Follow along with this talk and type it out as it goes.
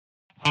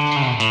Good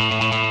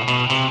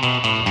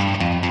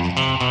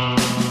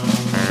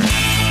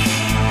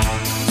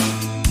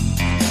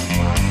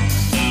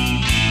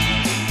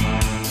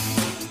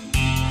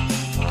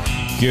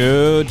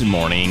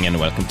morning and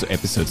welcome to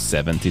episode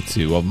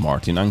 72 of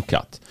Martin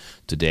Uncut.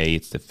 Today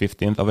it's the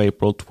 15th of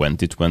April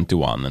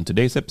 2021 and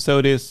today's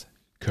episode is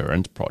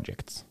Current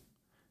Projects.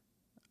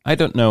 I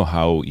don't know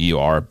how you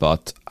are,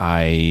 but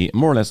I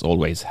more or less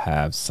always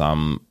have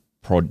some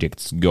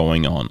projects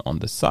going on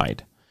the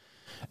side.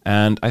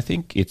 And I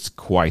think it's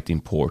quite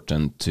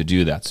important to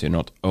do that, so you're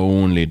not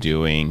only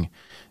doing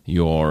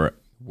your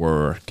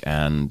work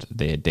and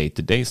the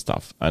day-to-day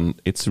stuff.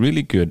 And it's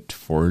really good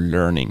for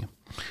learning.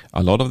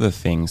 A lot of the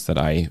things that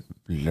I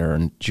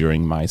learned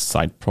during my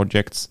side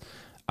projects,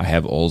 I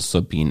have also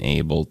been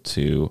able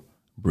to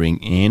bring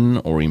in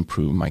or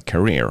improve my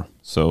career.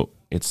 So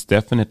it's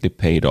definitely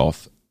paid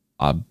off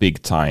a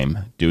big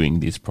time doing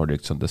these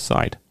projects on the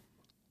side.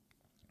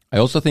 I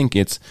also think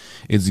it's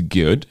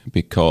good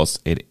because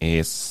it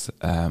is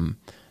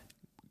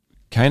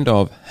kind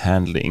of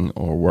handling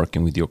or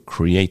working with your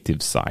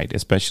creative side,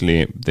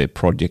 especially the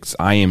projects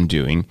I am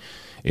doing.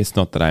 It's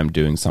not that I'm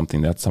doing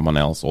something that someone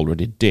else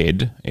already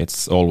did.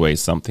 It's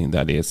always something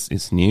that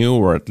is new,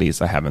 or at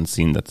least I haven't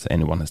seen that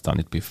anyone has done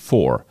it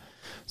before.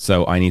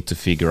 So I need to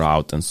figure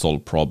out and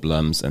solve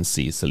problems and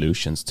see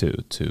solutions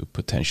to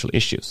potential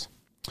issues.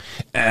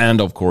 And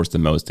of course, the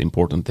most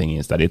important thing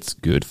is that it's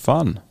good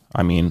fun.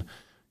 I mean,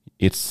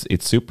 it's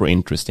super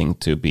interesting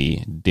to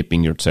be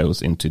dipping your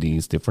toes into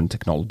these different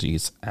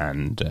technologies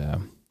and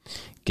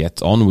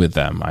get on with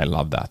them. I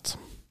love that.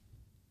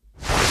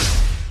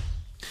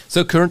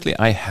 So currently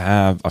I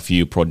have a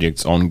few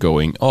projects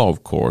ongoing,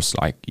 of course,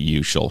 like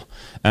usual.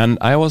 And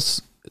I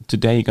was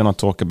today going to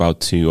talk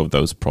about two of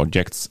those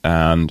projects.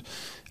 And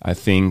I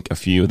think a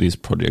few of these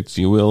projects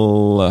you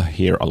will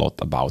hear a lot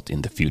about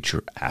in the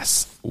future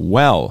as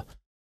well.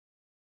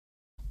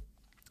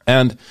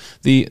 And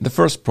the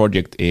first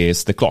project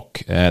is the clock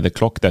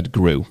that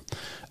grew.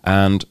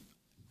 And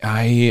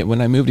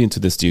when I moved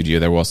into the studio,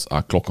 there was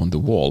a clock on the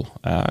wall,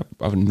 a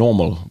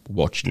normal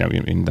watch,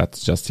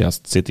 that's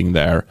just sitting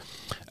there.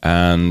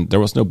 And there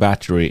was no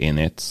battery in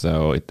it,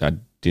 so I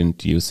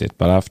didn't use it.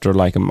 But after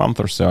like a month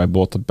or so, I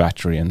bought a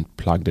battery and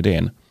plugged it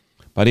in.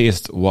 But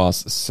it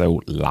was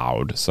so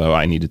loud, so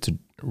I needed to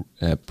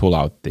pull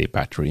out the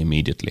battery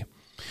immediately.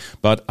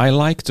 But I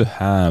like to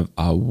have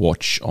a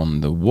watch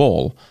on the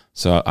wall,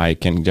 so I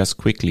can just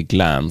quickly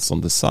glance on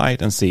the side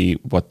and see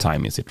what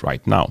time is it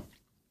right now.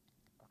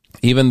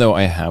 Even though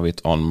I have it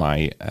on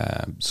my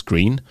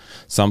screen,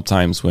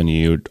 sometimes when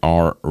you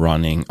are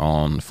running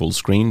on full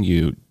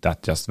screen,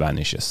 that just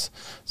vanishes,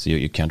 so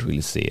you can't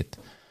really see it.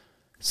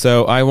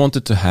 So I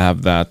wanted to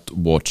have that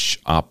watch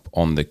up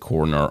on the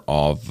corner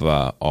of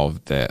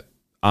the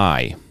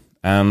eye,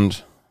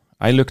 and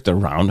I looked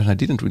around and I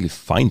didn't really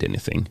find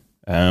anything.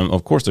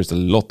 Of course, there's a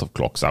lot of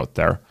clocks out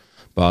there,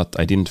 but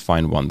I didn't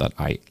find one that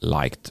I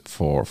liked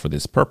for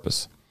this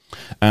purpose.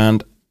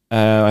 And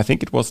I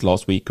think it was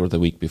last week or the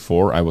week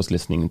before, I was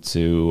listening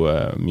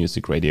to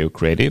Music Radio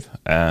Creative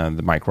and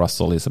the Mike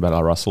Russell,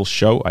 Isabella Russell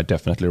show. I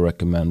definitely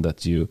recommend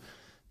that you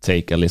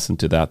take a listen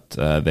to that.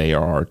 They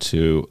are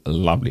two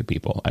lovely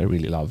people. I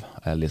really love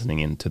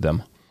listening into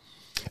them.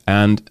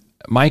 And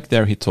Mike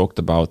there, he talked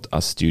about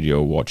a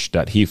studio watch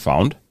that he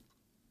found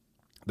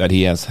that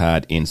he has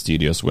had in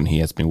studios when he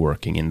has been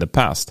working in the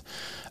past.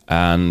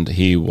 And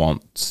he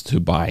wants to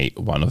buy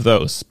one of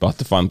those. But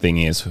the fun thing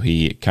is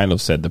he kind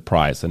of said the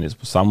price, and it's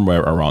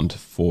somewhere around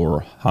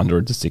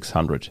 400 to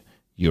 600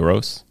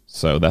 euros.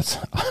 So that's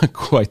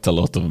quite a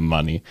lot of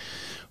money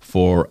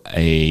for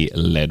a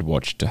LED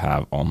watch to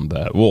have on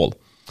the wall.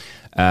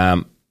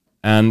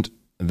 And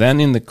then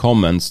in the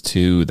comments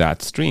to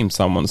that stream,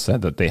 someone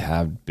said that they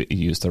have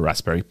used a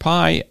Raspberry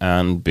Pi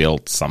and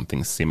built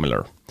something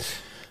similar.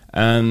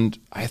 And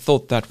I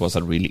thought that was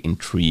a really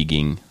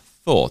intriguing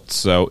thought.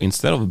 So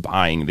instead of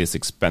buying this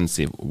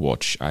expensive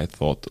watch, I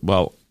thought,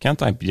 well,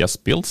 can't I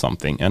just build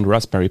something? And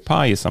Raspberry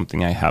Pi is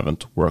something I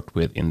haven't worked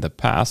with in the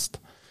past.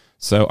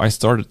 So I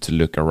started to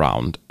look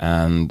around,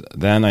 and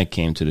then I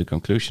came to the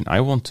conclusion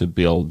I want to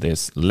build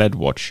this LED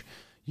watch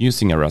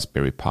using a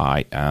Raspberry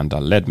Pi and a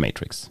LED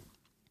matrix.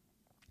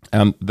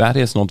 And that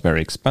is not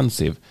very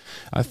expensive.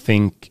 I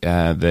think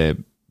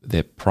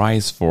the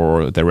price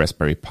for the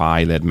Raspberry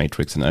Pi, LED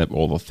matrix, and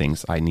all the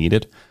things I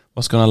needed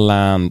was going to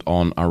land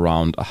on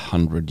around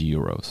 100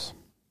 euros.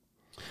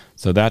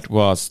 So that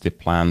was the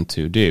plan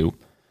to do.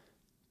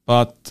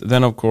 But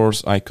then, of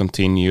course, I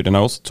continued, and I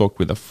also talked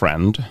with a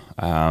friend,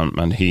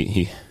 and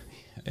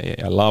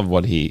I love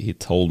what he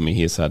told me.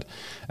 He said,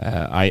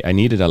 I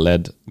needed a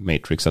LED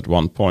matrix at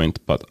one point,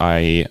 but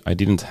I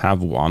didn't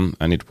have one,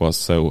 and it was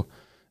so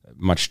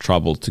much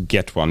trouble to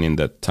get one in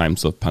the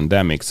times of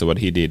pandemic. So what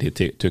he did, he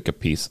took a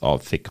piece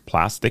of thick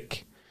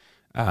plastic,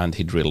 and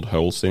he drilled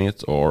holes in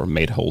it or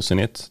made holes in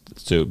it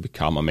to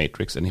become a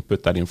matrix, and he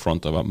put that in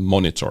front of a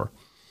monitor.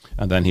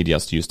 And then he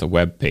just used a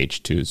web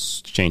page to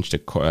change the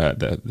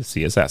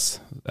CSS,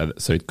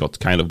 so it got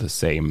kind of the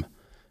same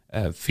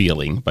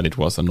feeling, but it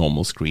was a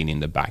normal screen in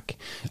the back.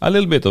 A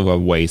little bit of a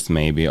waste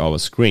maybe of a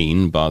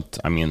screen, but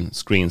I mean,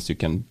 screens you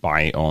can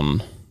buy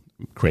on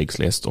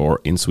Craigslist or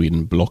in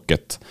Sweden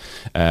Blocket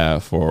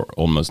for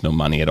almost no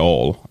money at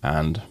all.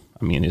 And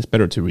I mean, it's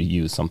better to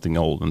reuse something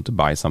old than to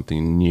buy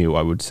something new,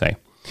 I would say.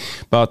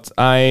 But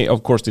I,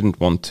 of course, didn't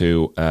want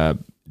to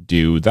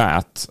do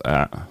that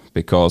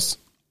because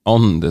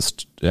on this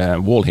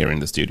wall here in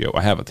the studio,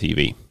 I have a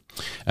TV.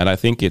 And I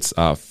think it's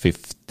a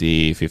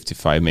 50,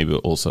 55, maybe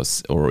also,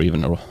 or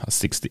even a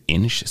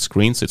 60-inch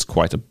screen, so it's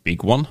quite a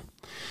big one.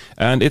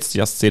 And it's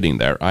just sitting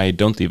there. I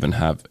don't even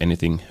have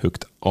anything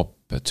hooked up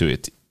to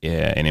it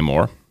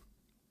anymore.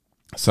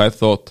 So I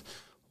thought,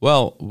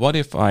 well, what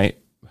if I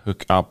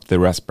hook up the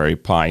Raspberry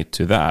Pi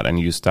to that and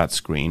use that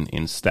screen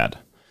instead?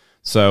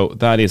 So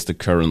that is the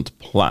current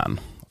plan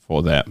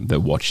for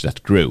the watch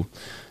that grew.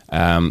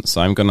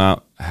 So I'm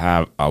gonna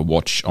have a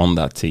watch on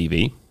that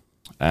TV,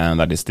 and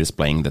that is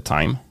displaying the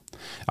time.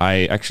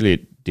 I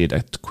actually did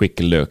a quick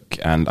look,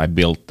 and I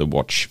built the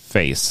watch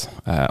face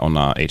on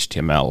a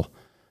HTML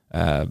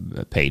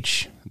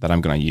page that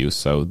I'm gonna use.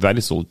 So that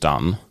is all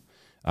done.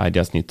 I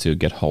just need to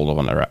get hold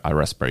of a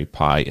Raspberry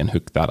Pi and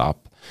hook that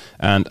up.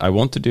 And I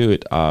want to do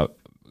it a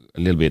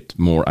little bit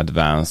more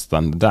advanced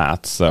than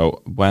that.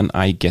 So when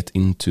I get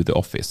into the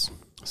office,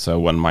 so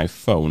when my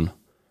phone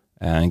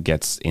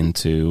gets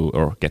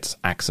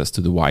access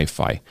to the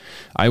Wi-Fi,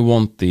 I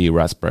want the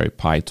Raspberry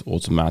Pi to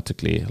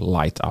automatically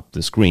light up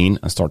the screen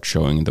and start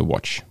showing the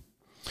watch.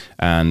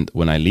 And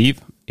when I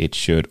leave, it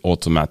should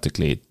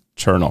automatically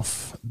turn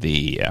off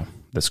the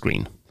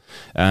screen.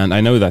 And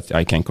I know that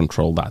I can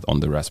control that on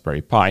the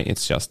Raspberry Pi.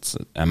 It's just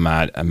a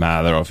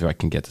matter of if I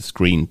can get the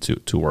screen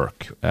to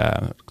work,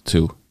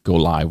 to go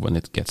live when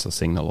it gets a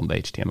signal on the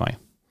HDMI.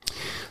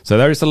 So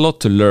there is a lot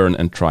to learn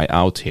and try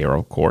out here,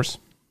 of course.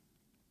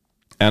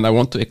 And I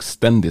want to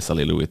extend this a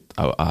little bit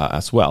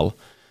as well.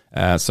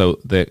 So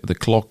the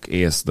clock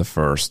is the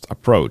first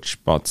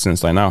approach, but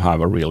since I now have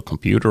a real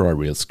computer, a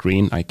real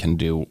screen, I can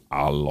do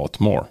a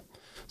lot more.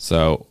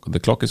 So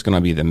the clock is going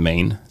to be the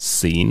main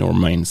scene or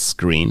main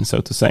screen, so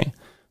to say.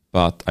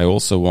 But I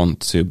also want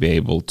to be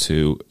able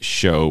to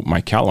show my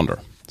calendar.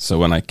 So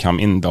when I come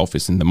in the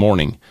office in the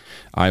morning,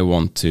 I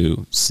want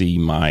to see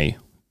my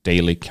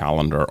daily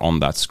calendar on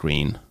that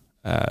screen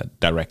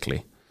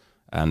directly.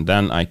 And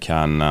then I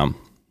can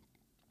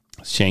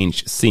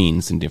change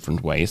scenes in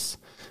different ways.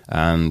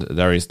 And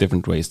there is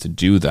different ways to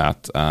do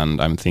that. And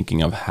I'm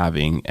thinking of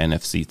having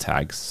NFC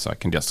tags, so I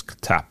can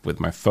just tap with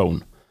my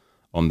phone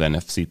on the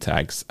NFC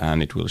tags,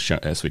 and it will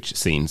switch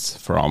scenes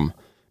from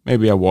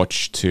maybe a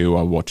watch to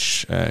a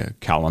watch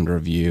calendar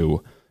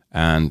view,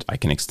 and I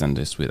can extend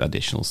this with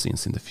additional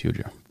scenes in the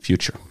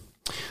future.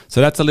 So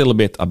that's a little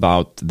bit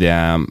about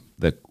the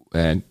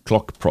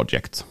clock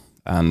project,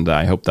 and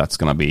I hope that's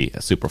going to be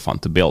super fun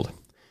to build.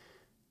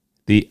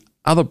 The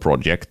other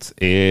project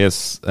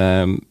is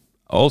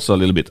also a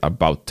little bit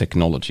about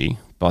technology,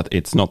 but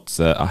it's not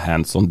a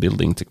hands-on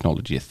building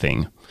technology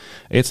thing.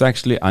 It's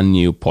actually a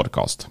new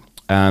podcast.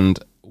 And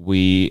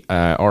we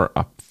are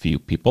a few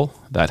people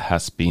that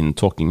has been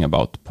talking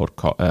about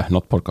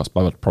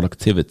but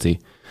productivity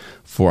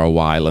for a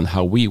while, and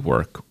how we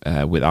work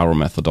with our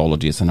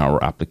methodologies and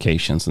our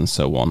applications and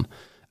so on.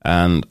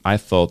 And I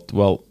thought,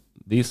 well,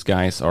 these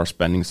guys are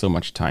spending so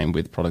much time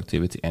with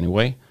productivity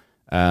anyway,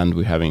 and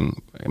we're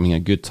having a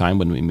good time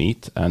when we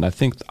meet. And I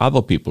think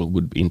other people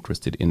would be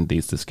interested in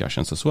these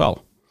discussions as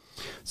well.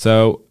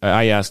 So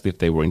I asked if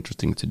they were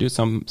interested to do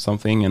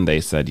something, and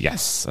they said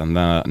yes. And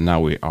now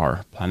we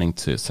are planning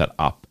to set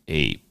up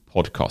a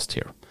podcast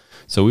here.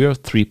 So we are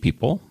 3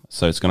 people,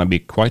 so it's going to be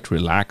quite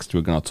relaxed.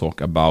 We're going to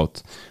talk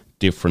about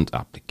different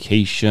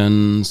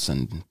applications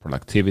and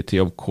productivity,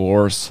 of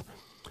course,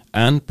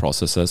 and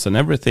processes and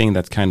everything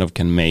that kind of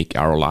can make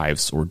our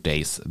lives or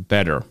days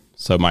better.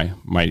 So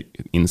my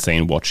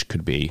insane watch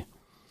could be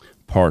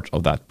part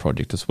of that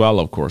project as well,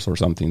 of course, or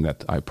something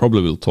that I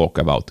probably will talk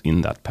about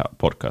in that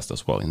podcast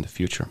as well in the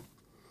future.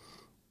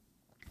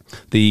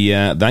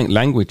 The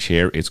language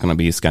here is going to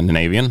be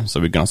Scandinavian, so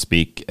we're going to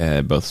speak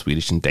both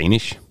Swedish and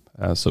Danish.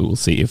 So we'll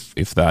see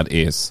if that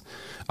is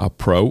a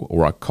pro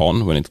or a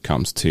con when it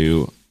comes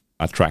to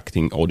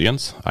attracting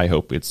audience. I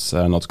hope it's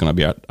not going to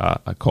be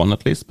a con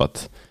at least,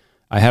 but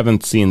I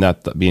haven't seen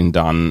that being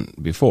done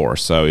before,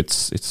 so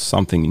it's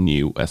something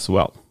new as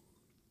well.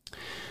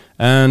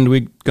 And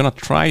we're going to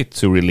try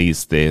to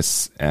release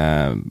this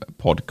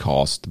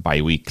podcast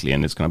bi-weekly,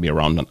 and it's going to be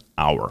around an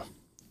hour.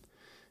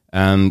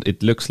 And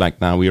it looks like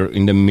now we are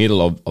in the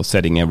middle of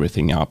setting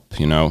everything up,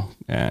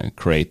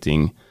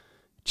 creating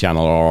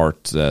channel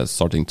art,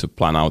 starting to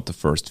plan out the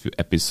first few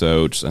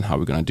episodes and how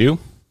we're going to do.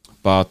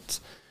 But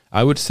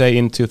I would say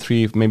in 2,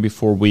 3, maybe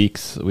 4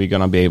 weeks, we're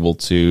going to be able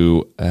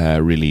to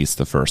release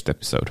the first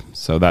episode.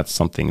 So that's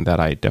something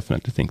that I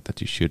definitely think that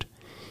you should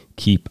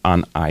keep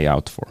an eye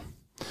out for.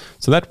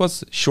 So that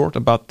was short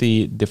about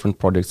the different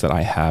projects that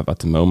I have at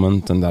the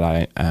moment and that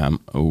I am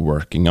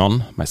working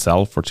on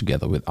myself or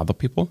together with other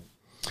people.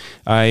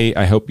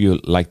 I hope you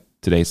liked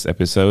today's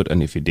episode,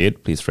 and if you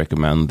did, please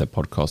recommend the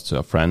podcast to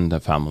a friend, a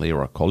family,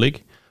 or a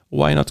colleague.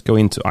 why not go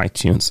into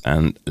iTunes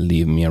and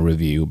leave me a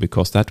review,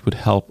 because that would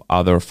help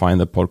others find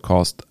the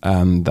podcast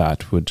and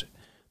that would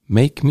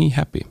make me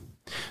happy.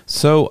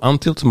 So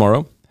until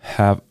tomorrow,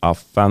 have a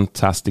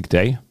fantastic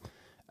day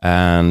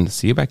and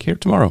see you back here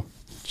tomorrow.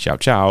 Ciao,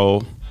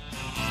 ciao.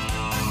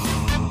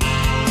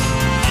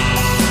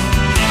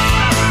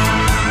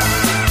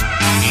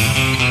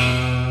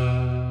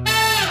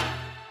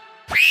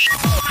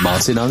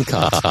 Martin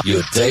Uncut,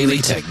 your daily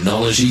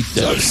technology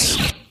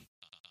dose.